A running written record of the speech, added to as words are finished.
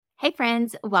Hey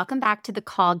friends, welcome back to the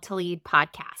Called to Lead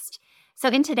podcast. So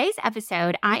in today's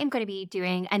episode, I am going to be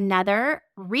doing another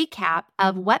recap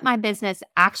of what my business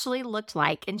actually looked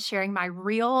like and sharing my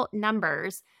real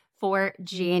numbers for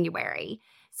January.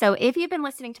 So if you've been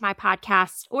listening to my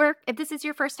podcast, or if this is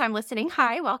your first time listening,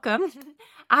 hi, welcome.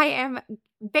 I am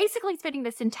basically spending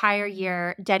this entire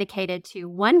year dedicated to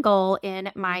one goal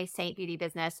in my Saint Beauty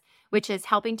business, which is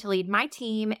helping to lead my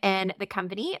team and the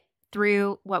company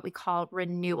through what we call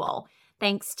Renewal.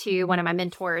 Thanks to one of my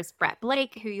mentors, Brett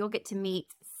Blake, who you'll get to meet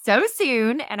so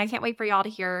soon. And I can't wait for y'all to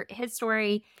hear his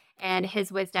story and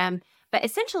his wisdom. But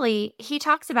essentially, he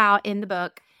talks about in the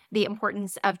book the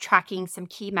importance of tracking some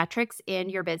key metrics in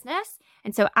your business.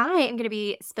 And so I am going to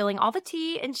be spilling all the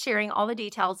tea and sharing all the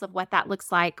details of what that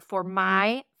looks like for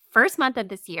my first month of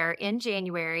this year in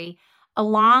January,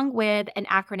 along with an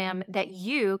acronym that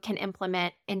you can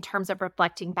implement in terms of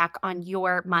reflecting back on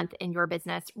your month in your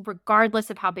business, regardless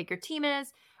of how big your team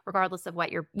is, regardless of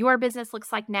what your business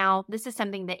looks like now. This is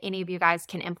something that any of you guys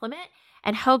can implement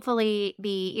and hopefully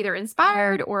be either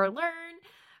inspired or learn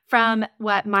from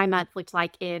what my month looked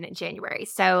like in January.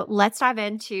 So let's dive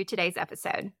into today's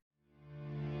episode.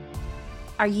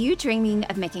 Are you dreaming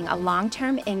of making a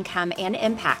long-term income and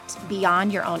impact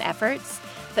beyond your own efforts,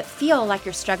 but feel like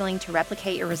you're struggling to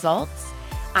replicate your results?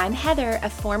 I'm Heather, a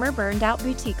former burned out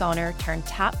boutique owner turned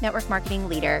top network marketing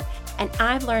leader, and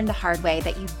I've learned the hard way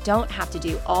that you don't have to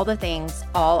do all the things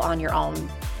all on your own.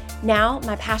 Now,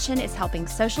 my passion is helping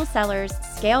social sellers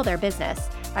scale their business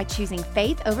by choosing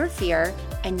faith over fear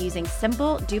and using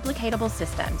simple, duplicatable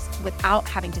systems without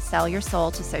having to sell your soul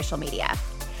to social media.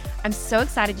 I'm so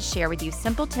excited to share with you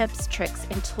simple tips, tricks,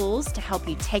 and tools to help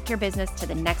you take your business to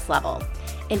the next level.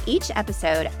 In each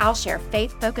episode, I'll share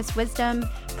faith-focused wisdom,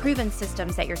 proven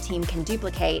systems that your team can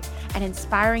duplicate, and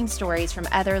inspiring stories from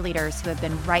other leaders who have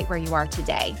been right where you are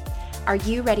today. Are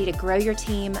you ready to grow your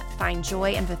team, find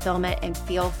joy and fulfillment, and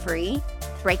feel free?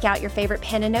 Break out your favorite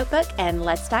pen and notebook, and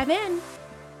let's dive in.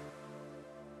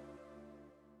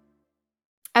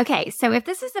 Okay, so if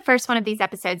this is the first one of these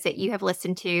episodes that you have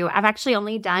listened to, I've actually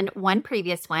only done one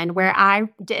previous one where I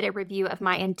did a review of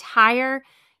my entire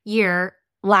year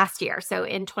last year, so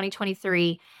in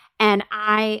 2023, and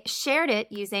I shared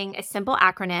it using a simple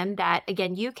acronym that,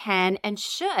 again, you can and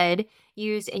should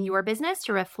use in your business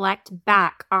to reflect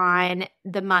back on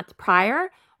the month prior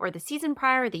or the season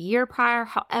prior, or the year prior.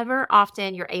 However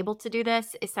often you're able to do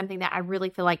this is something that I really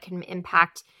feel like can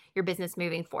impact your business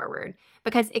moving forward,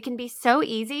 because it can be so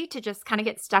easy to just kind of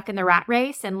get stuck in the rat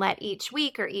race and let each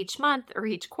week or each month or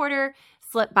each quarter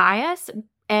slip by us.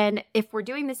 And if we're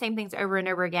doing the same things over and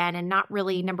over again and not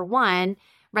really, number one,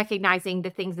 recognizing the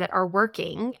things that are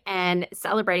working and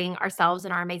celebrating ourselves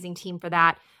and our amazing team for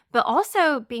that, but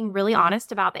also being really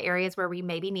honest about the areas where we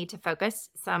maybe need to focus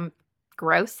some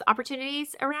growth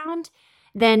opportunities around,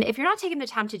 then if you're not taking the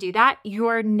time to do that,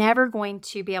 you're never going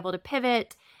to be able to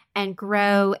pivot and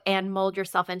grow and mold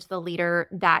yourself into the leader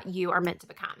that you are meant to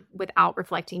become without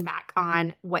reflecting back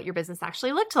on what your business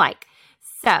actually looked like.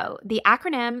 So the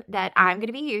acronym that I'm going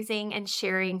to be using and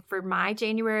sharing for my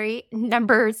January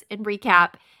numbers and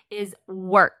recap is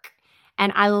WORK.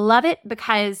 And I love it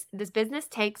because this business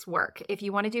takes work. If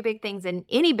you want to do big things in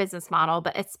any business model,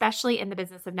 but especially in the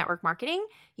business of network marketing,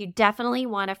 you definitely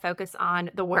want to focus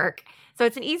on the work. So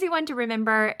it's an easy one to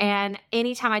remember. And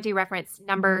anytime I do reference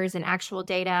numbers and actual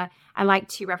data, I like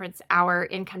to reference our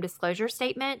income disclosure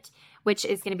statement, which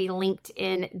is going to be linked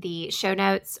in the show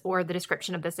notes or the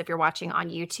description of this if you're watching on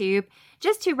YouTube,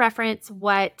 just to reference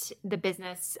what the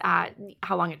business,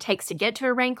 how long it takes to get to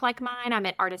a rank like mine. I'm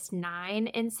at Artist 9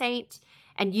 in Saint,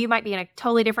 and you might be in a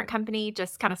totally different company,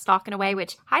 just kind of stalking away,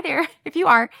 which, hi there, if you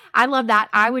are. I love that.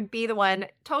 I would be the one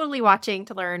totally watching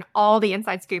to learn all the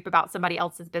inside scoop about somebody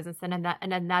else's business in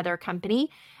another company.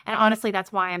 And honestly,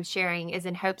 that's why I'm sharing, is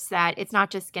in hopes that it's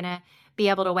not just going to be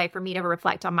able to wait for me to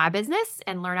reflect on my business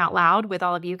and learn out loud with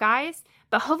all of you guys,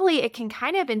 but hopefully it can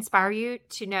kind of inspire you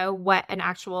to know what an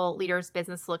actual leader's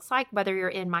business looks like, whether you're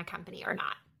in my company or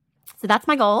not. So that's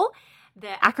my goal. The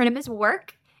acronym is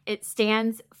WORK. It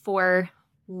stands for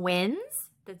wins.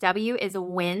 The W is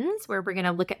wins, where we're going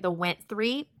to look at the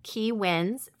 3 key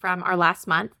wins from our last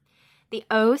month. The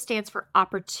O stands for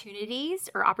opportunities,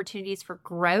 or opportunities for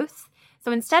growth.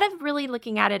 So instead of really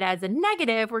looking at it as a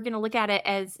negative, we're going to look at it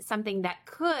as something that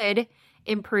could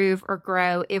improve or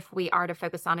grow if we are to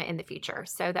focus on it in the future.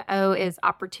 So the O is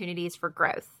opportunities for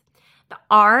growth. The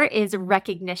R is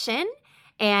recognition.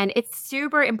 And it's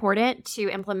super important to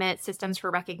implement systems for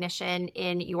recognition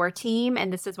in your team.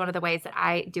 And this is one of the ways that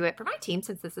I do it for my team,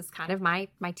 since this is kind of my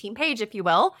team page, if you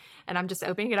will, and I'm just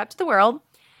opening it up to the world.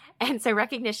 And so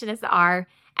recognition is the R.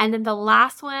 And then the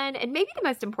last one, and maybe the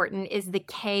most important, is the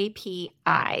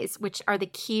KPIs, which are the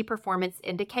key performance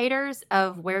indicators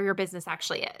of where your business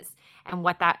actually is and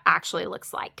what that actually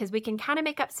looks like. Because we can kind of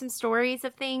make up some stories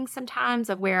of things sometimes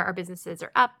of where our businesses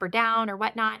are up or down or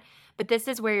whatnot. But this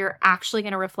is where you're actually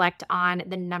going to reflect on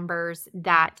the numbers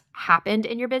that happened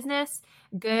in your business,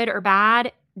 good or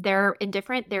bad. They're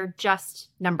indifferent. They're just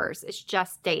numbers. It's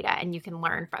just data, and you can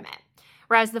learn from it.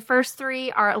 Whereas the first three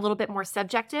are a little bit more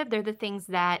subjective. They're the things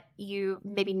that you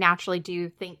maybe naturally do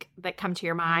think that come to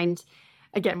your mind.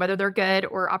 Again, whether they're good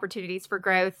or opportunities for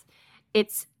growth,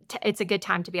 it's a good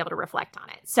time to be able to reflect on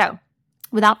it. So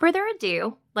without further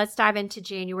ado, let's dive into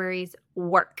January's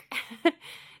work.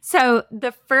 So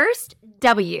the first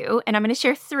W, and I'm going to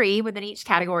share 3 within each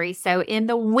category. So in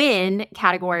the win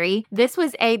category, this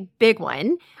was a big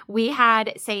one. We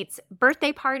had Saint's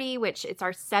birthday party, which it's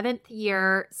our 7th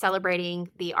year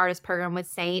celebrating the artist program with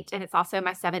Saint. And it's also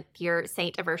my 7th year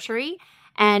Saint anniversary.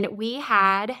 And we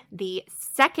had the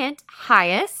second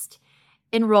highest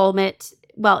enrollment.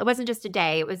 Well, it wasn't just a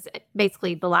day. It was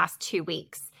basically the last 2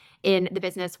 weeks in the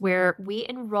business where we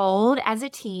enrolled as a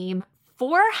team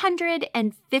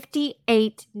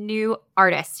 458 new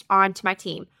artists onto my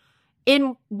team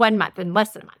in 1 month, in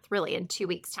less than a month, really, in 2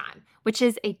 weeks' time, which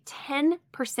is a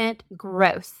 10%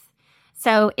 growth.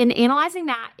 So in analyzing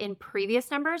that in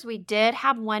previous numbers, we did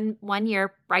have one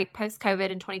year right post-COVID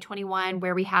in 2021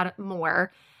 where we had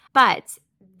more, but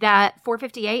that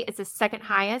 458 is the second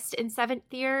highest in 7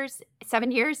 years,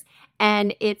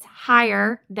 and it's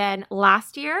higher than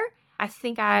last year. I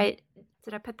think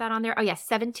did I put that on there? Oh, yeah,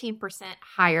 17%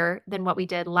 higher than what we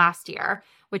did last year,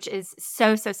 which is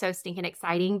so stinking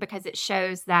exciting because it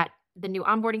shows that the new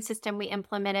onboarding system we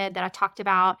implemented that I talked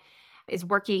about is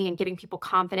working and giving people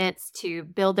confidence to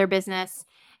build their business.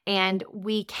 And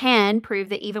we can prove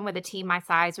that even with a team my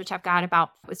size, which I've got about,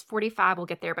 it was 45, we'll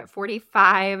get there, but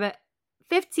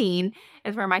 15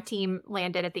 is where my team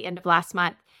landed at the end of last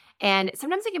month. And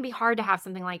sometimes it can be hard to have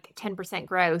something like 10%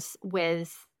 growth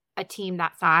with a team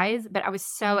that size, but I was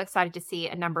so excited to see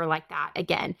a number like that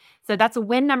again. So that's a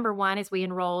win number 1 is we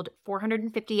enrolled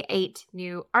 458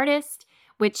 new artists,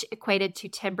 which equated to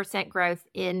 10% growth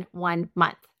in 1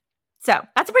 month. So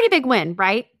that's a pretty big win,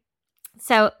 right?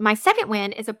 So my second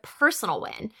win is a personal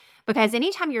win because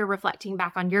anytime you're reflecting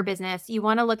back on your business, you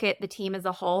want to look at the team as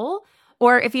a whole.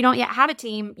 Or if you don't yet have a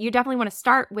team, you definitely want to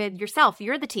start with yourself.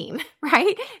 You're the team,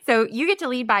 right? So you get to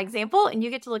lead by example and you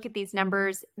get to look at these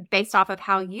numbers based off of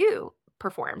how you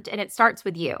performed. And it starts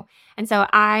with you. And so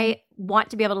I want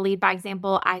to be able to lead by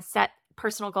example. I set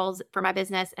personal goals for my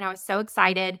business and I was so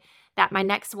excited that my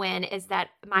next win is that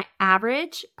my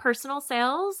average personal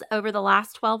sales over the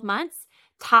last 12 months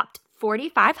topped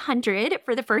 4,500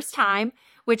 for the first time,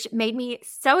 which made me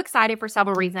so excited for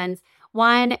several reasons.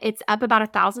 One, it's up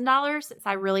about $1,000 since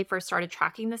I really first started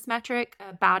tracking this metric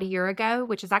about a year ago,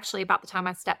 which is actually about the time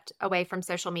I stepped away from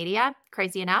social media,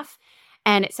 crazy enough.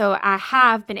 And so I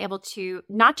have been able to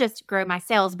not just grow my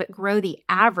sales, but grow the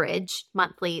average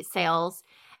monthly sales.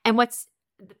 And what's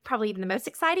probably even the most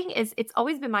exciting is it's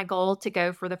always been my goal to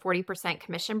go for the 40%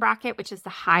 commission bracket, which is the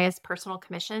highest personal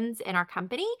commissions in our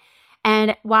company.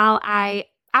 And while I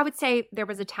would say there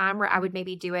was a time where I would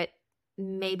maybe do it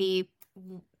maybe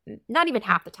not even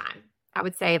half the time. I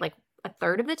would say like a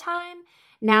third of the time.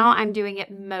 Now I'm doing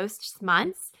it most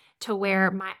months to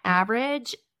where my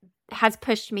average has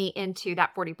pushed me into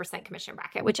that 40% commission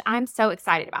bracket, which I'm so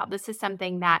excited about. This is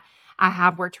something that I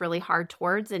have worked really hard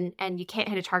towards and you can't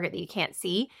hit a target that you can't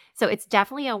see. So it's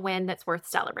definitely a win that's worth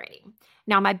celebrating.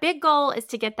 Now, my big goal is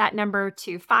to get that number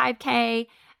to 5K.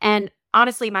 And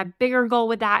honestly, my bigger goal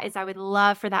with that is I would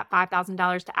love for that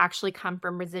 $5,000 to actually come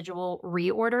from residual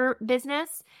reorder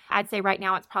business. I'd say right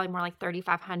now it's probably more like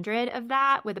 3,500 of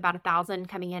that with about 1,000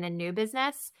 coming in new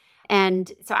business. And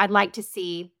so I'd like to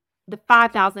see the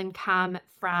 5,000 come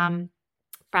from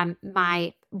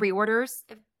my reorders,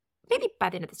 maybe by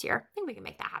the end of this year. I think we can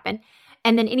make that happen.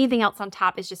 And then anything else on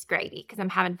top is just gravy because I'm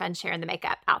having fun sharing the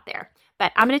makeup out there.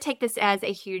 But I'm going to take this as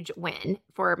a huge win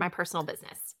for my personal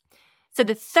business. So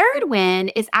the third win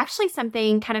is actually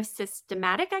something kind of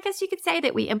systematic, I guess you could say,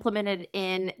 that we implemented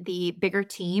in the bigger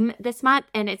team this month.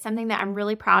 And it's something that I'm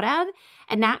really proud of.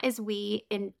 And that is we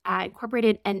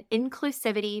incorporated an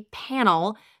inclusivity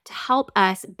panel to help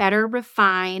us better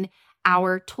refine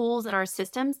our tools and our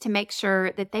systems to make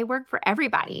sure that they work for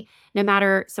everybody, no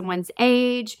matter someone's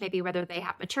age, maybe whether they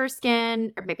have mature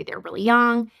skin or maybe they're really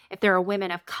young, if they're a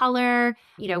women of color,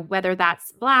 whether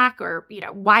that's Black or,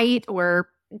 white or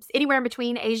anywhere in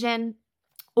between, Asian,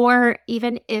 Or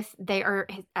even if they are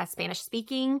Spanish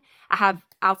speaking,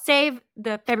 I'll save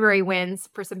the February wins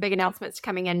for some big announcements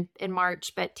coming in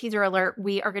March. But teaser alert,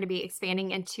 we are going to be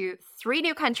expanding into 3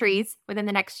 new countries within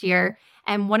the next year.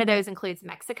 And one of those includes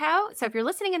Mexico. So if you're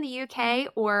listening in the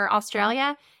UK or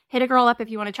Australia, hit a girl up if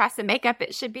you want to try some makeup.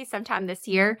 It should be sometime this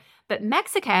year. But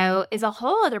Mexico is a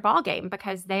whole other ballgame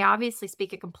because they obviously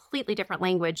speak a completely different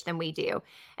language than we do.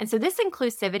 And so this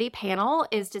inclusivity panel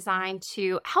is designed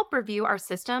to help review our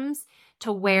systems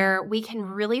to where we can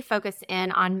really focus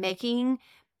in on making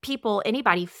people,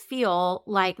 anybody, feel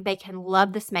like they can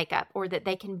love this makeup or that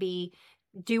they can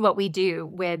do what we do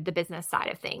with the business side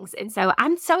of things. And so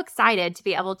I'm so excited to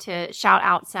be able to shout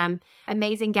out some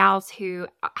amazing gals who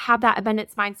have that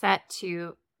abundance mindset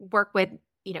to work with,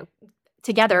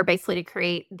 together basically to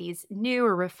create these new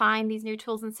or refine these new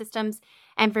tools and systems.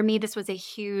 And for me, this was a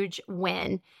huge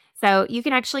win. So you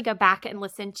can actually go back and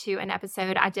listen to an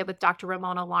episode I did with Dr.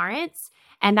 Ramona Lawrence.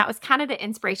 And that was kind of the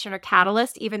inspiration or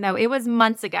catalyst, even though it was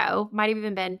months ago, might have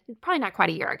even been probably not quite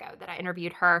a year ago that I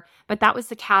interviewed her. But that was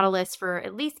the catalyst for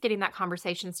at least getting that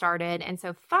conversation started. And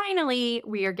so finally,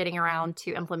 we are getting around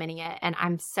to implementing it. And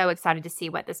I'm so excited to see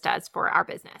what this does for our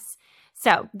business.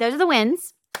 So those are the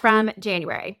wins from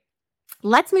January.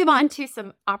 Let's move on to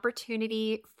some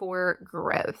opportunity for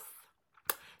growth.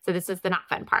 So this is the not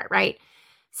fun part, right?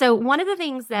 So one of the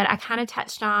things that I kind of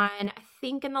touched on, I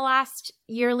think in the last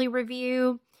yearly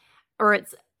review, or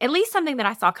it's at least something that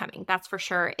I saw coming, that's for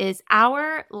sure, is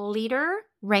our leader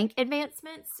rank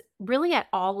advancements, really at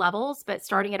all levels, but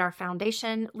starting at our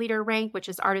foundation leader rank, which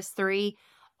is Artist 3,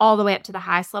 all the way up to the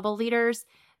highest level leaders,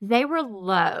 they were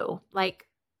low, like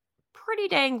pretty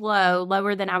dang low,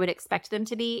 lower than I would expect them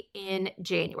to be in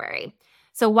January.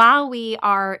 So while we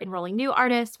are enrolling new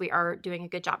artists, we are doing a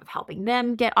good job of helping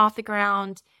them get off the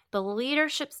ground, the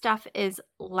leadership stuff is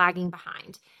lagging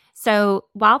behind. So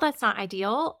while that's not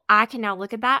ideal, I can now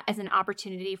look at that as an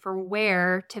opportunity for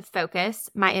where to focus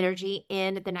my energy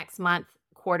in the next month,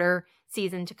 quarter,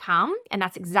 season to come. And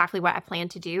that's exactly what I plan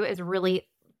to do, is really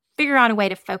figure out a way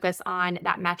to focus on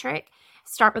that metric.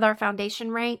 Start with our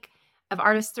foundation rank of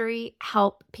Artist 3,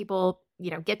 help people,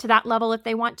 get to that level if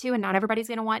they want to, and not everybody's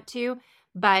going to want to.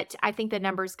 But I think the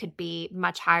numbers could be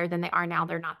much higher than they are now.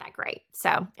 They're not that great.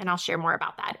 So, and I'll share more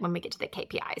about that when we get to the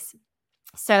KPIs.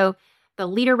 So the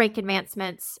leader rank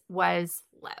advancements was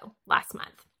low last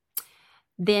month.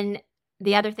 Then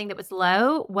the other thing that was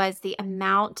low was the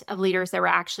amount of leaders that were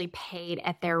actually paid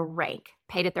at their rank,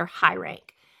 paid at their high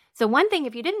rank. So one thing,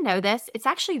 if you didn't know this, it's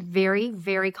actually very,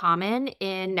 very common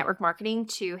in network marketing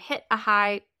to hit a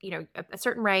high, a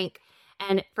certain rank.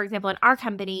 And for example, in our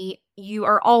company, you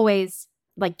are always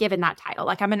given that title.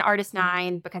 Like I'm an Artist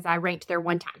 9 because I ranked there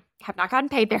one time. Have not gotten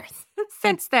paid there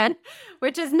since then,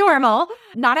 which is normal.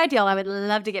 Not ideal. I would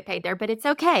love to get paid there, but it's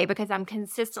okay because I'm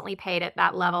consistently paid at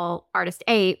that level, Artist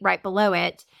 8, right below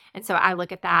it. And so I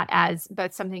look at that as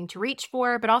both something to reach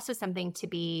for, but also something to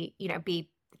be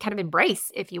kind of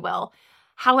embrace, if you will.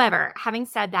 However, having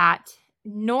said that,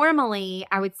 normally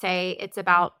I would say it's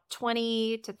about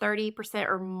 20 to 30%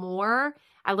 or more.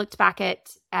 I looked back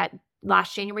at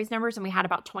last January's numbers, and we had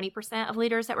about 20% of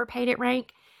leaders that were paid at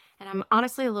rank. And I'm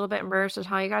honestly a little bit embarrassed to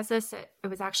tell you guys this. It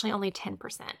was actually only 10%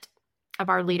 of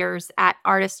our leaders at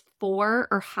Artist 4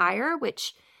 or higher,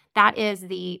 which that is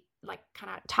the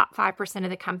kind of top 5%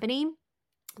 of the company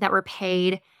that were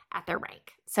paid at their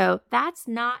rank. So that's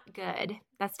not good.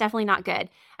 That's definitely not good.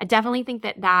 I definitely think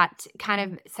that kind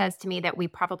of says to me that we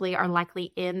probably are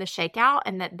likely in the shakeout,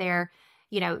 and that the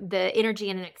energy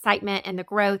and excitement and the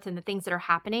growth and the things that are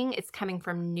happening is coming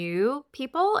from new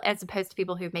people as opposed to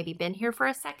people who've maybe been here for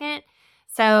a second.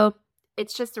 So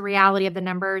it's just the reality of the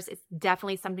numbers. It's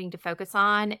definitely something to focus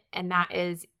on, and that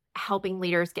is helping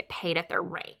leaders get paid at their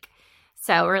rank.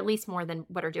 So, or at least more than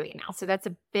what are doing now. So that's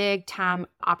a big time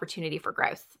opportunity for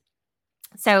growth.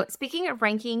 So speaking of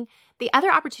ranking, the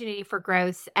other opportunity for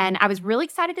growth, and I was really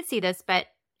excited to see this, but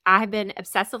I have been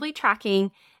obsessively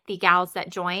tracking the gals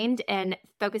that joined and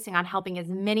focusing on helping as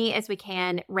many as we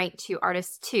can rank to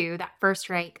Artist 2, that first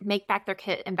rank, make back their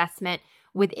kit investment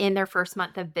within their first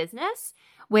month of business,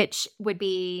 which would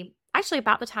be actually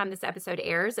about the time this episode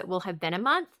airs. It will have been a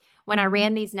month. When I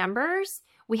ran these numbers,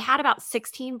 we had about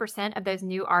 16% of those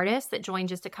new artists that joined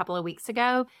just a couple of weeks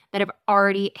ago that have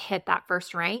already hit that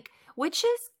first rank, which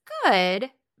is good,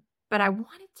 but I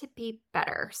want it to be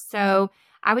better. So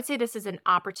I would say this is an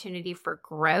opportunity for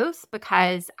growth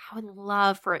because I would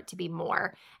love for it to be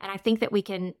more. And I think that we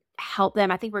can help them.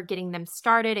 I think we're getting them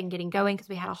started and getting going because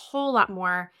we had a whole lot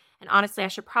more. And honestly, I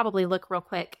should probably look real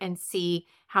quick and see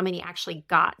how many actually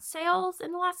got sales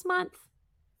in the last month.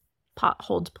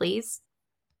 Hold, please.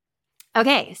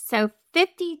 Okay, so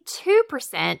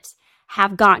 52%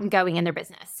 have gotten going in their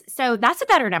business. So that's a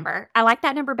better number. I like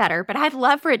that number better, but I'd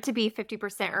love for it to be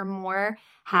 50% or more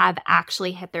have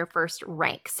actually hit their first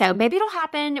rank. So maybe it'll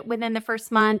happen within the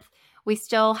first month. We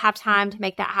still have time to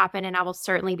make that happen, and I will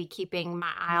certainly be keeping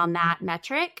my eye on that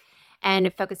metric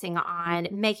and focusing on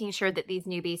making sure that these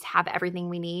newbies have everything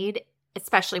we need,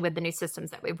 especially with the new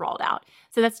systems that we've rolled out.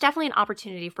 So that's definitely an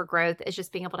opportunity for growth, is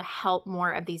just being able to help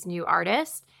more of these new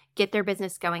artists get their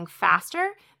business going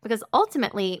faster, because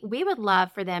ultimately we would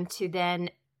love for them to then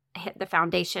hit the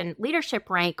foundation leadership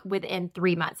rank within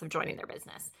 3 months of joining their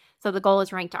business. So the goal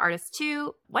is rank to artist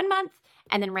 2 1 month,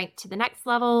 and then rank to the next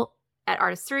level at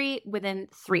artist 3 within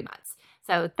 3 months.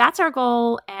 So that's our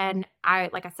goal. And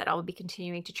like I said, I will be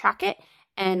continuing to track it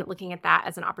and looking at that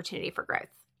as an opportunity for growth.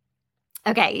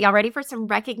 Okay, y'all ready for some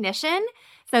recognition?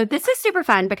 So this is super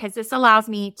fun because this allows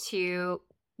me to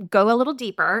go a little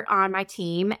deeper on my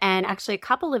team. And actually, a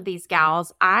couple of these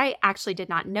gals I actually did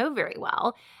not know very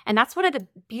well. And that's one of the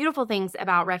beautiful things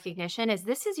about recognition, is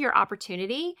this is your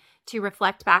opportunity to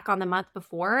reflect back on the month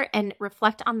before and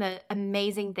reflect on the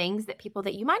amazing things that people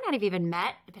that you might not have even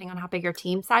met, depending on how big your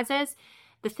team size is,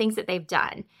 the things that they've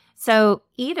done. So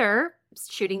either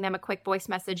shooting them a quick voice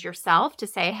message yourself to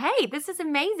say, hey, this is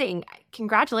amazing.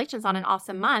 Congratulations on an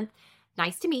awesome month.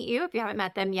 Nice to meet you if you haven't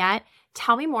met them yet.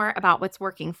 Tell me more about what's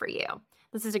working for you.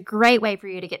 This is a great way for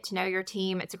you to get to know your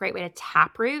team. It's a great way to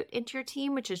taproot into your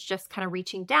team, which is just kind of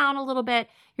reaching down a little bit.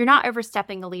 You're not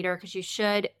overstepping the leader, because you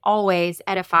should always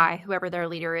edify whoever their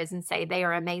leader is and say they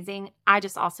are amazing. I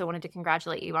just also wanted to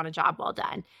congratulate you on a job well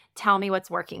done. Tell me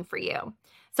what's working for you.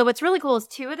 So what's really cool is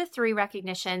 2 of the 3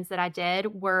 recognitions that I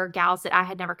did were gals that I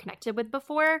had never connected with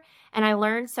before, and I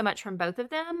learned so much from both of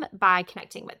them by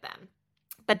connecting with them.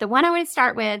 But the one I want to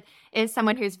start with is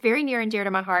someone who's very near and dear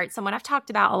to my heart, someone I've talked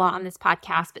about a lot on this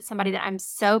podcast, but somebody that I'm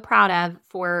so proud of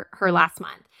for her last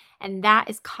month. And that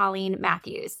is Colleen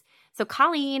Matthews. So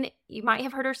Colleen, you might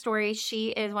have heard her story. She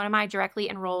is one of my directly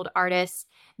enrolled artists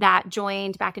that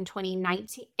joined back in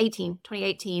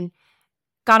 2018,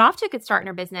 got off to a good start in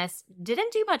her business,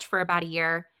 didn't do much for about a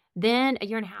year, then a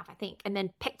year and a half, I think, and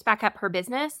then picked back up her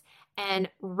business and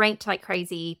ranked like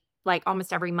crazy, like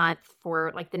almost every month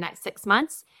for like the next 6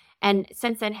 months. And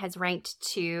since then has ranked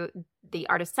to the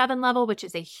artist 7 level, which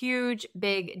is a huge,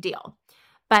 big deal.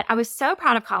 But I was so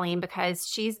proud of Colleen because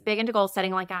she's big into goal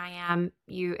setting like I am.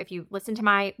 If you listen to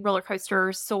my roller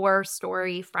coaster soar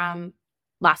story from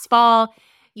last fall,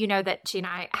 you know that she and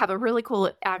I have a really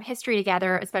cool history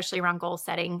together, especially around goal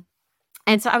setting.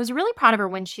 And so I was really proud of her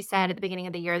when she said at the beginning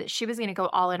of the year that she was going to go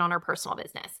all in on her personal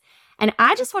business. And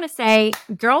I just want to say,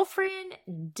 girlfriend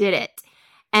did it.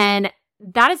 And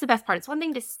that is the best part. It's one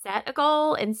thing to set a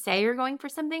goal and say you're going for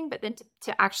something, but then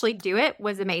to actually do it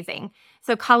was amazing.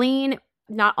 So Colleen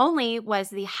not only was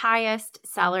the highest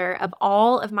seller of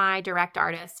all of my direct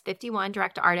artists, 51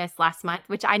 direct artists last month,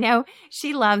 which I know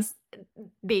she loves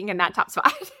being in that top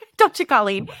spot. Don't you,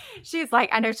 Colleen? She's like,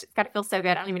 I know she's got to feel so good.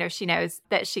 I don't even know if she knows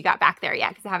that she got back there yet,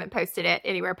 because I haven't posted it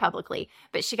anywhere publicly.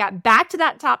 But she got back to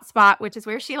that top spot, which is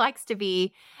where she likes to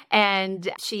be.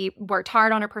 And she worked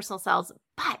hard on her personal sales,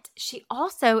 but she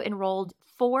also enrolled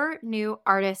 4 new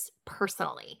artists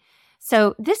personally.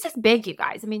 So this is big, you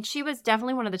guys. I mean, she was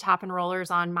definitely one of the top enrollers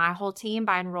on my whole team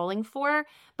by enrolling 4.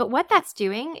 But what that's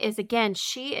doing is, again,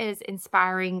 she is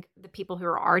inspiring the people who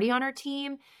are already on her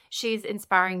team. She's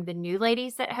inspiring the new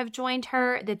ladies that have joined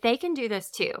her that they can do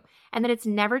this too, and that it's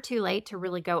never too late to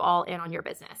really go all in on your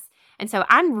business. And so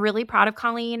I'm really proud of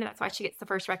Colleen. That's why she gets the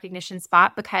first recognition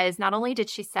spot, because not only did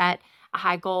she set a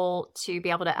high goal to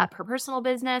be able to up her personal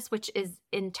business, which is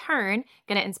in turn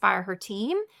going to inspire her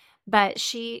team, but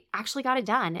she actually got it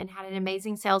done and had an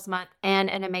amazing sales month and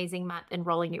an amazing month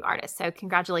enrolling new artists. So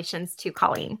congratulations to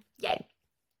Colleen. Yay.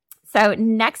 So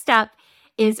next up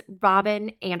is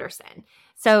Robin Anderson.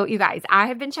 So you guys, I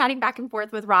have been chatting back and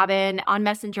forth with Robin on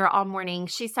Messenger all morning.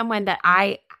 She's someone that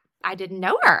I didn't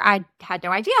know her. I had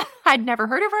no idea. I'd never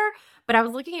heard of her, but I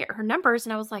was looking at her numbers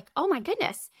and I was like, oh my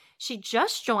goodness. She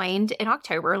just joined in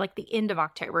October, like the end of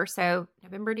October. So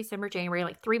November, December, January,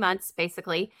 like 3 months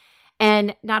basically.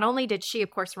 And not only did she, of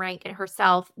course, rank it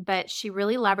herself, but she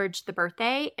really leveraged the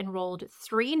birthday, enrolled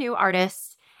 3 new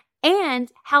artists,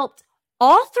 and helped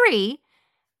all 3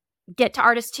 get to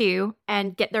artist 2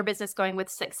 and get their business going with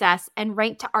success, and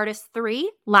ranked to artist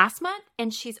 3 last month.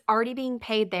 And she's already being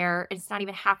paid there. It's not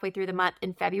even halfway through the month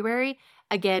in February,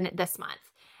 again this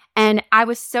month. And I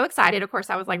was so excited. Of course,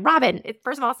 I was like, Robin,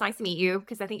 first of all, it's nice to meet you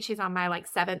because I think she's on my like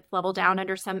 7th level down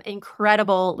under some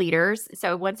incredible leaders.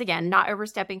 So once again, not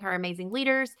overstepping her amazing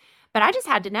leaders, but I just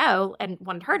had to know and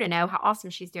wanted her to know how awesome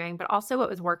she's doing, but also what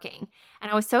was working. And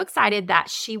I was so excited that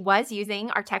she was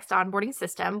using our text onboarding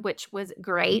system, which was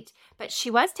great, but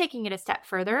she was taking it a step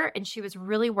further and she was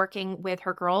really working with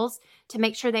her girls to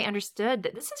make sure they understood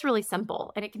that this is really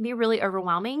simple and it can be really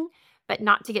overwhelming, but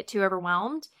not to get too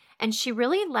overwhelmed. And she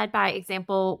really led by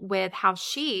example with how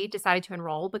she decided to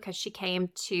enroll because she came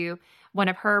to one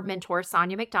of her mentors,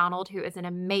 Sonia McDonald, who is an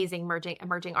amazing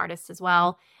emerging artist as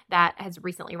well, that has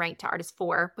recently ranked to Artist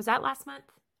 4. Was that last month?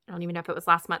 I don't even know if it was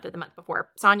last month or the month before.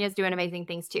 Sonia's doing amazing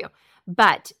things too.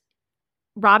 But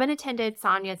Robin attended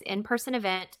Sonia's in-person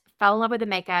event, fell in love with the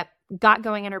makeup, got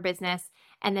going in her business,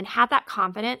 and then had that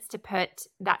confidence to put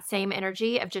that same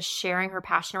energy of just sharing her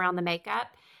passion around the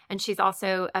makeup. And she's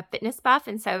also a fitness buff.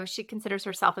 And so she considers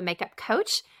herself a makeup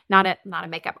coach, not a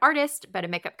makeup artist, but a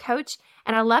makeup coach.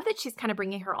 And I love that she's kind of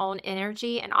bringing her own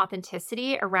energy and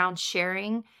authenticity around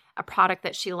sharing a product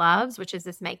that she loves, which is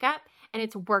this makeup. And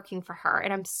it's working for her.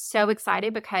 And I'm so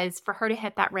excited because for her to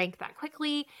hit that rank that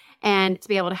quickly and to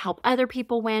be able to help other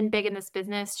people win big in this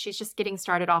business, she's just getting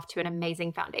started off to an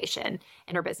amazing foundation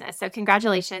in her business. So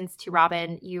congratulations to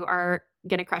Robin. You are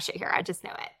going to crush it here. I just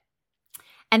know it.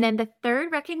 And then the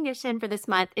third recognition for this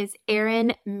month is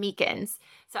Erin Meekins.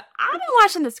 So I've been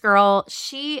watching this girl.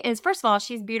 She is, first of all,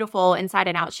 she's beautiful inside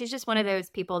and out. She's just one of those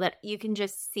people that you can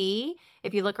just see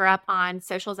if you look her up on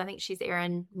socials. I think she's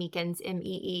Erin Meekins,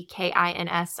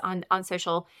 Meekins on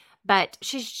social. But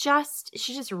she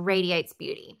just radiates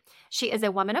beauty. She is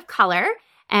a woman of color.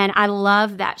 And I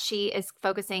love that she is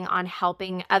focusing on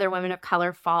helping other women of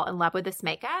color fall in love with this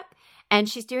makeup. And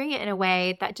she's doing it in a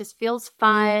way that just feels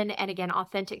fun and, again,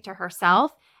 authentic to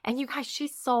herself. And you guys, she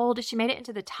made it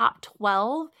into the top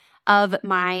 12 of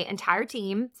my entire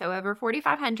team. So over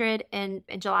 4,500 in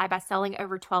July by selling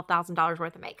over $12,000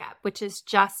 worth of makeup, which is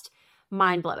just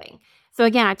mind-blowing. So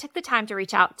again, I took the time to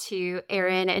reach out to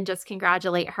Erin and just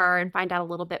congratulate her and find out a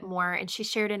little bit more. And she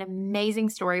shared an amazing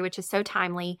story, which is so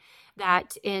timely,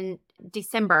 that in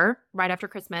December, right after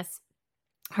Christmas,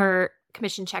 her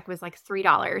commission check was like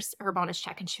 $3, her bonus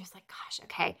check. And she was like, gosh,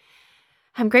 okay,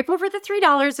 I'm grateful for the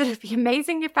 $3. It would be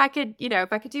amazing if I could,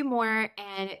 if I could do more.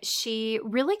 And she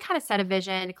really kind of set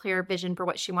a clear vision for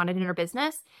what she wanted in her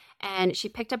business. And she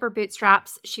picked up her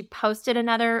bootstraps. She posted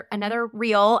another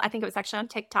reel. I think it was actually on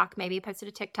TikTok, posted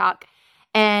a TikTok,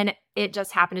 and it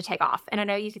just happened to take off. And I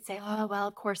know you could say, oh, well,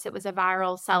 of course it was a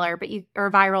viral seller, or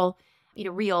a viral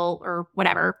reel or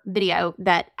whatever video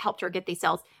that helped her get these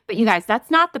sales. But you guys, that's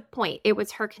not the point. It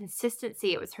was her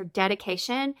consistency. It was her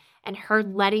dedication and her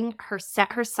letting her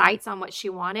set her sights on what she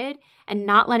wanted and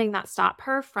not letting that stop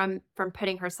her from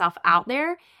putting herself out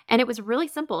there. And it was really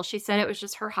simple. She said it was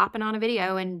just her hopping on a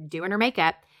video and doing her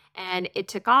makeup, and it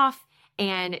took off.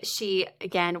 And she,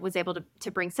 again, was able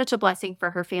to bring such a blessing for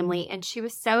her family. And she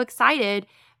was so excited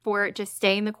for just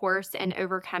staying the course and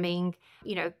overcoming,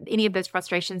 any of those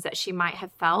frustrations that she might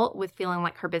have felt with feeling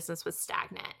like her business was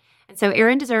stagnant. And so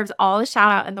Erin deserves all the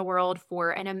shout out in the world for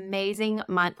an amazing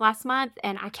month last month.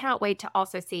 And I cannot wait to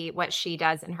also see what she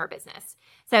does in her business.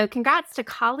 So congrats to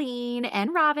Colleen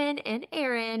and Robin and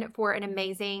Erin for an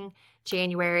amazing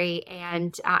January.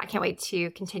 And I can't wait to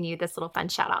continue this little fun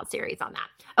shout out series on that.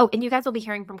 Oh, and you guys will be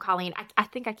hearing from Colleen. I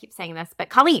think I keep saying this, but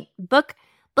Colleen, book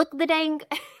the dang,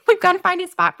 we've got to find a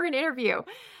spot for an interview.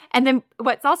 And then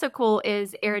what's also cool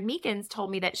is Erin Meekins told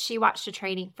me that she watched a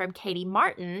training from Katie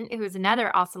Martin, who is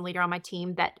another awesome leader on my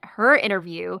team, that her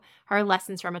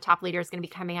lessons from a top leader is going to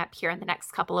be coming up here in the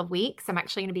next couple of weeks. I'm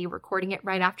actually going to be recording it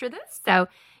right after this. So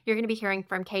you're going to be hearing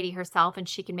from Katie herself, and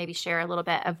she can maybe share a little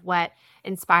bit of what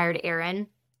inspired Erin,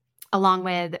 along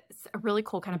with a really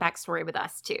cool kind of backstory with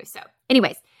us too. So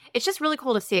anyways, it's just really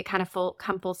cool to see it kind of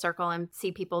come full circle and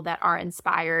see people that are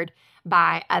inspired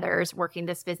by others working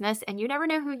this business. And you never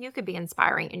know who you could be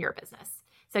inspiring in your business.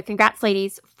 So congrats,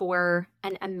 ladies, for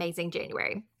an amazing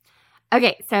January.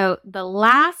 Okay, so the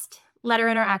last letter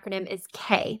in our acronym is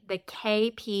K, the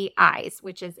KPIs,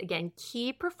 which is, again,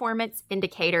 key performance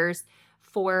indicators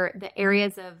for the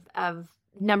areas of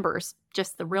numbers,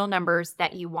 just the real numbers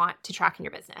that you want to track in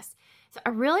your business. So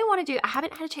I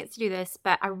haven't had a chance to do this,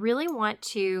 but I really want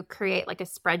to create like a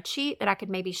spreadsheet that I could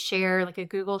maybe share, like a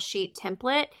Google Sheet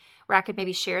template where I could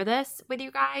maybe share this with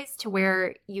you guys to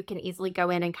where you can easily go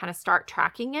in and kind of start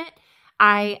tracking it.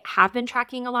 I have been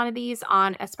tracking a lot of these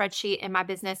on a spreadsheet in my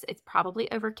business. It's probably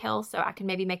overkill, so I can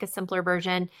maybe make a simpler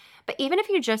version. But even if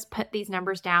you just put these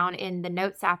numbers down in the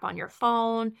Notes app on your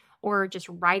phone or just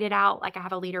write it out, like I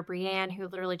have a leader, Brianne, who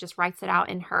literally just writes it out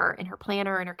in her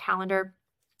planner, in her calendar.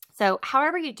 So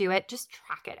however you do it, just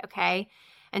track it, okay?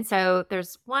 And so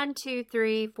there's 1, 2,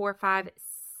 3, 4, 5,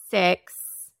 6,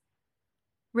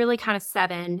 really kind of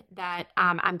 7 that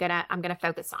I'm gonna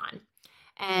focus on.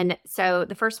 And so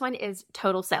the first one is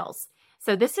total sales.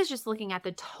 So this is just looking at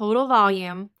the total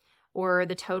volume or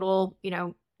the total,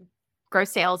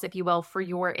 gross sales, if you will, for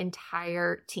your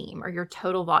entire team or your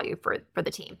total volume for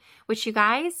the team, which you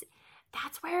guys,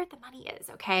 that's where the money is,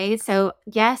 okay? So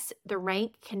yes, the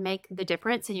rank can make the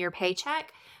difference in your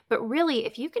paycheck, but really,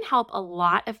 if you can help a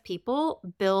lot of people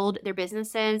build their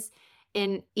businesses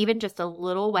in even just a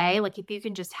little way, like if you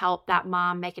can just help that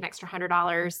mom make an extra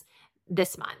 $100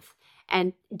 this month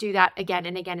and do that again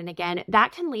and again and again,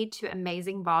 that can lead to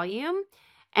amazing volume.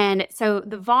 And so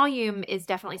the volume is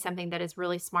definitely something that is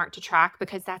really smart to track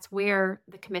because that's where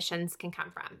the commissions can come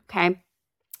from, okay?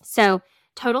 So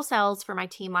total sales for my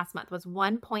team last month was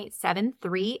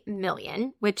 1.73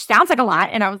 million, which sounds like a lot.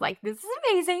 And I was like, this is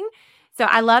amazing. So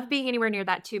I love being anywhere near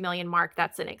that 2 million mark.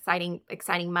 That's an exciting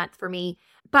month for me.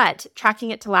 But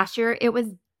tracking it to last year, it was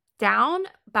down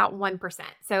about 1%.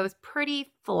 So it was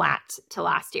pretty flat to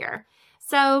last year.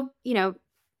 So, it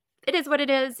is what it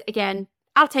is. Again,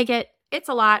 I'll take it. It's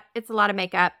a lot. It's a lot of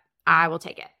makeup. I will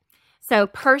take it. So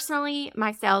personally,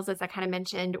 my sales, as I kind of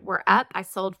mentioned, were up. I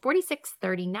sold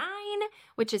 4639,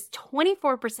 which is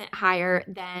 24% higher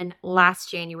than last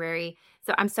January.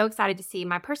 So I'm so excited to see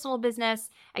my personal business,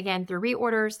 again, through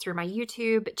reorders, through my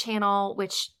YouTube channel,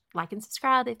 which like and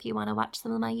subscribe if you want to watch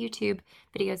some of my YouTube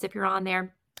videos if you're on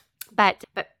there. But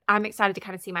I'm excited to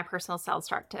kind of see my personal sales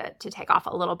start to take off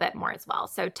a little bit more as well.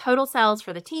 So total sales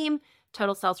for the team,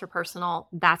 total sales for personal,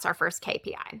 that's our first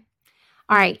KPI.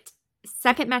 All right.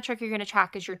 Second metric you're going to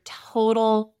track is your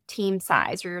total team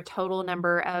size or your total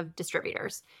number of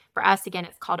distributors. For us, again,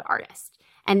 it's called artists.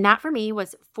 And that for me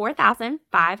was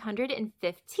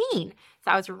 4,515.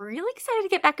 So I was really excited to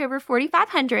get back over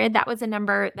 4,500. That was a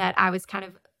number that I was kind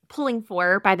of pulling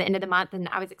for by the end of the month. And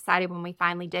I was excited when we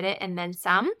finally did it and then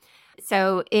some.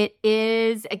 So it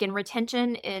is, again,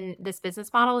 retention in this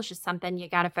business model is just something you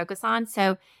got to focus on.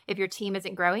 So if your team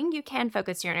isn't growing, you can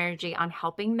focus your energy on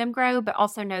helping them grow, but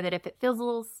also know that if it feels a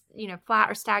little, flat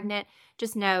or stagnant,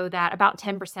 just know that about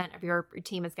 10% of your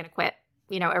team is going to quit,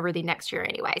 over the next year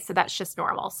anyway. So that's just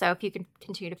normal. So if you can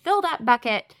continue to fill that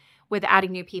bucket with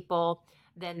adding new people,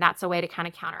 then that's a way to kind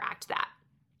of counteract that.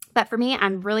 But for me,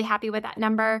 I'm really happy with that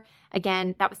number.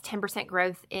 Again, that was 10%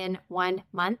 growth in 1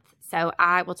 month. So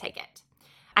I will take it.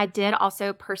 I did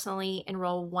also personally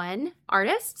enroll 1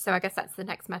 artist. So I guess that's the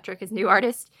next metric is new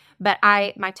artist. But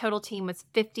my total team was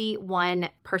 51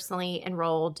 personally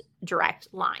enrolled direct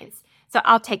lines. So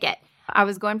I'll take it. I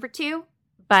was going for 2,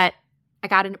 but I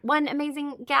got 1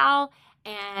 amazing gal.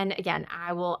 And again,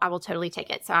 I will totally take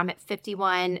it. So I'm at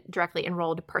 51 directly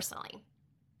enrolled personally.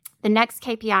 The next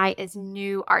KPI is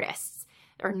new artists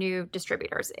or new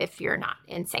distributors if you're not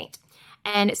in Saint.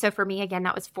 And so for me, again,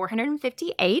 that was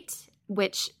 458,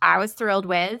 which I was thrilled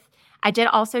with. I did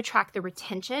also track the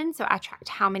retention. So I tracked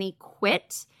how many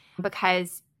quit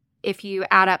because if you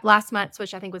add up last month's,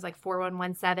 which I think was like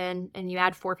 4117, and you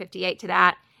add 458 to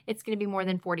that, it's going to be more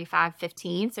than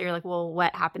 4515. So you're like, well,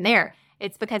 what happened there?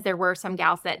 It's because there were some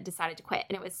gals that decided to quit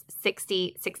and it was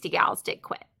 60 gals did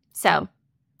quit. So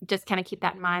just kind of keep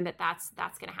that in mind that's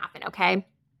going to happen, okay?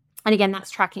 And again, that's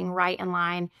tracking right in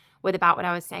line with about what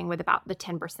I was saying with about the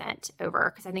 10%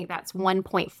 over, because I think that's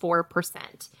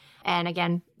 1.4%. And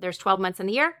again, there's 12 months in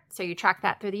the year, so you track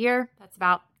that through the year, that's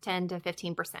about 10 to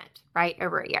 15%, right,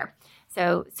 over a year.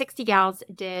 So 60 gals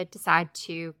did decide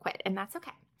to quit, and that's okay.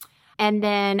 And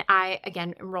then I,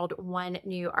 again, enrolled 1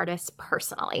 new artist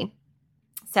personally.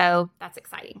 So that's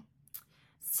exciting.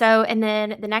 So, and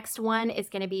then the next one is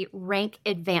going to be rank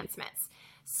advancements.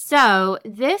 So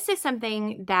this is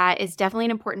something that is definitely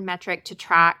an important metric to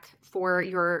track for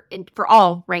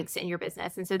all ranks in your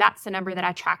business. And so that's the number that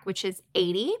I track, which is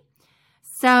 80.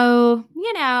 So,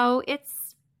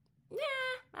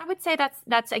 I would say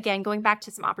that's again, going back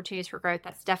to some opportunities for growth.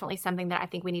 That's definitely something that I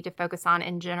think we need to focus on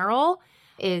in general,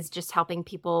 is just helping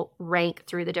people rank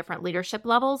through the different leadership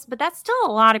levels. But that's still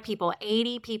a lot of people,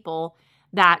 80 people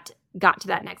that got to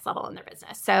that next level in their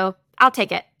business. So I'll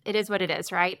take it. It is what it is,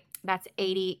 right? That's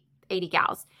 80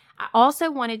 gals. I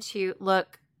also wanted to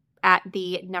look at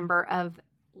the number of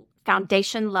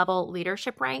foundation level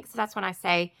leadership ranks. So that's when I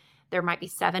say there might be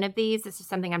 7 of these. This is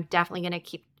something I'm definitely going to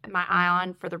keep my eye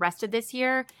on for the rest of this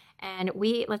year. And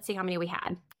let's see how many we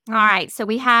had. All right. So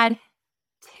we had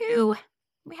two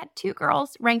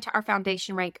girls ranked our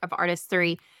foundation rank of Artist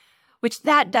 3, which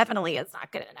that definitely is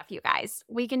not good enough, you guys.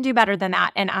 We can do better than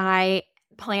that. And I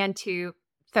plan to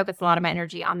focus a lot of my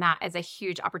energy on that as a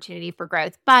huge opportunity for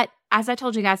growth. But as I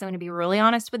told you guys, I'm going to be really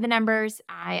honest with the numbers.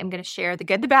 I am going to share the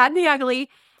good, the bad, and the ugly.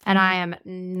 And I am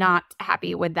not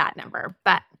happy with that number,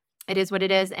 but it is what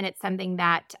it is. And it's something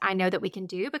that I know that we can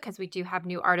do because we do have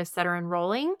new artists that are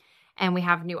enrolling and we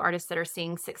have new artists that are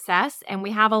seeing success. And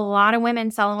we have a lot of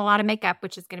women selling a lot of makeup,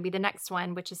 which is going to be the next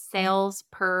one, which is sales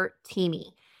per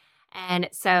teamie. And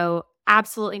so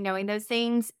absolutely knowing those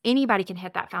things, anybody can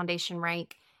hit that foundation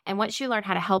rank. And once you learn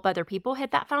how to help other people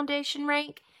hit that foundation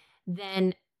rank,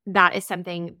 then that is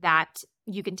something that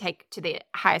you can take to the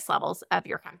highest levels of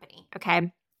your company.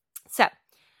 Okay. So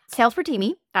sales per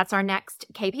teamie, that's our next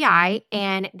KPI.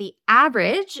 And the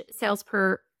average sales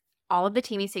per all of the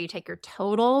teamies. So you take your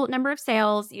total number of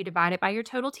sales, you divide it by your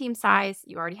total team size.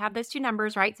 You already have those two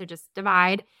numbers, right? So just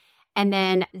divide. And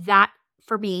then that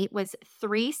for me was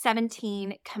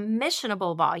 317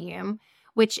 commissionable volume,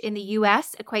 which in the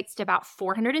US equates to about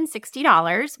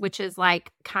 $460, which is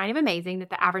like kind of amazing that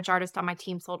the average artist on my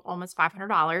team sold almost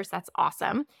 $500. That's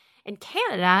awesome. In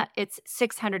Canada, it's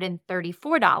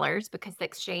 $634 because the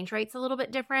exchange rate's a little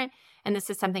bit different. And this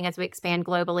is something as we expand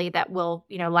globally that will,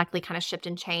 likely kind of shift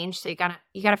and change. So you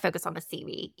gotta focus on the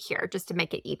CV here just to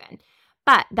make it even.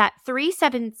 But that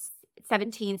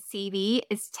 317 CV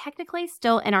is technically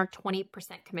still in our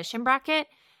 20% commission bracket.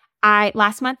 Was it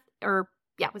last month or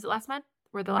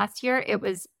the last year? It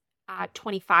was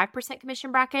 25%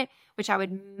 commission bracket, which I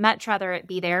would much rather it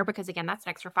be there because again, that's an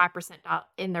extra 5%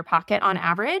 in their pocket on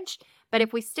average. But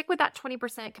if we stick with that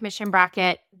 20% commission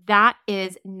bracket, that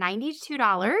is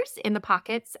 $92 in the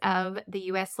pockets of the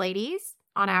US ladies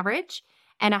on average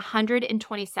and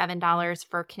 $127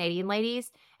 for Canadian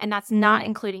ladies. And that's not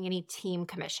including any team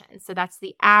commissions. So that's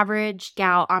the average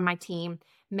gal on my team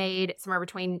made somewhere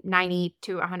between 90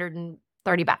 to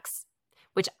 130 bucks,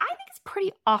 which I think is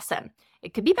pretty awesome.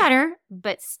 It could be better,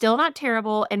 but still not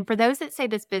terrible. And for those that say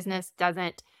this business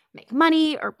doesn't make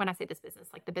money, or when I say this business,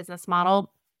 like the business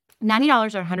model,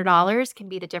 $90 or $100 can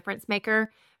be the difference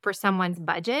maker for someone's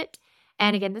budget.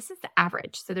 And again, this is the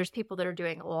average. So there's people that are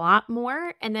doing a lot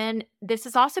more. And then this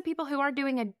is also people who aren't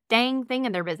doing a dang thing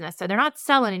in their business. So they're not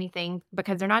selling anything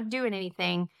because they're not doing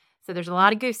anything. So there's a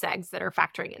lot of goose eggs that are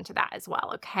factoring into that as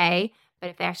well. Okay. But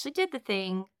if they actually did the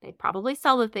thing, they'd probably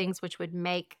sell the things, which would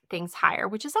make things higher,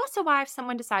 which is also why if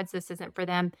someone decides this isn't for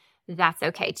them, that's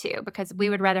okay too, because we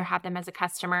would rather have them as a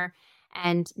customer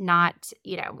and not,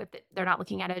 if they're not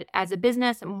looking at it as a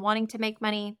business and wanting to make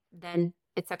money, then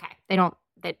it's okay. Not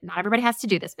everybody has to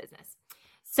do this business.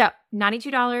 So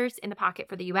 $92 in the pocket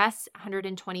for the US,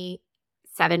 $127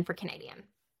 for Canadian.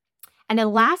 And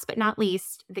then last but not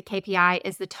least, the KPI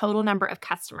is the total number of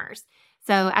customers.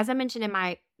 So as I mentioned in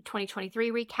my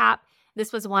 2023 recap,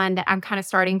 this was one that I'm kind of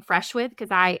starting fresh with because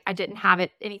I didn't have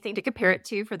anything to compare it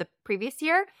to for the previous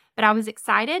year. But I was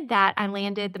excited that I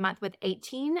landed the month with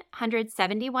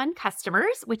 1,871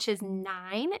 customers, which is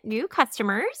 9 new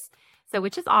customers. So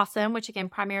which is awesome, which again,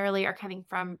 primarily are coming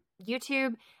from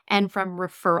YouTube and from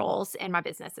referrals in my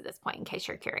business at this point, in case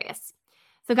you're curious.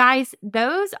 So guys,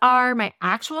 those are my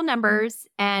actual numbers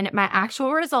and my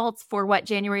actual results for what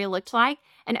January looked like.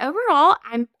 And overall,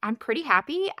 I'm pretty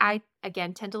happy. I,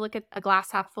 again, tend to look at a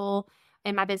glass half full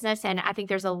in my business, and I think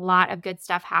there's a lot of good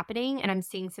stuff happening, and I'm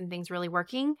seeing some things really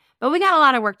working. But we got a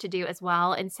lot of work to do as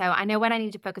well. And so I know what I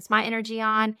need to focus my energy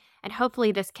on, and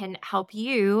hopefully this can help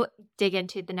you dig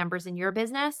into the numbers in your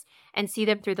business and see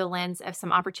them through the lens of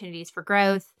some opportunities for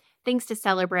growth, things to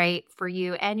celebrate for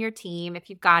you and your team if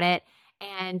you've got it,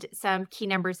 and some key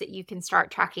numbers that you can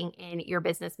start tracking in your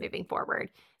business moving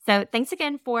forward. So thanks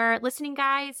again for listening,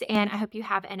 guys, and I hope you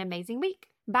have an amazing week.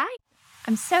 Bye.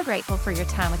 I'm so grateful for your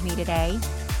time with me today.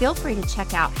 Feel free to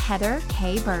check out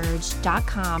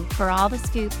heatherkburge.com for all the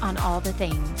scoop on all the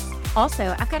things.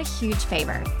 Also, I've got a huge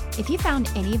favor. If you found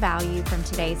any value from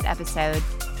today's episode,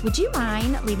 would you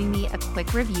mind leaving me a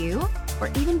quick review?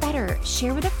 Or even better,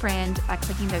 share with a friend by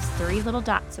clicking those 3 little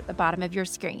dots at the bottom of your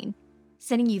screen.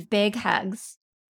 Sending you big hugs.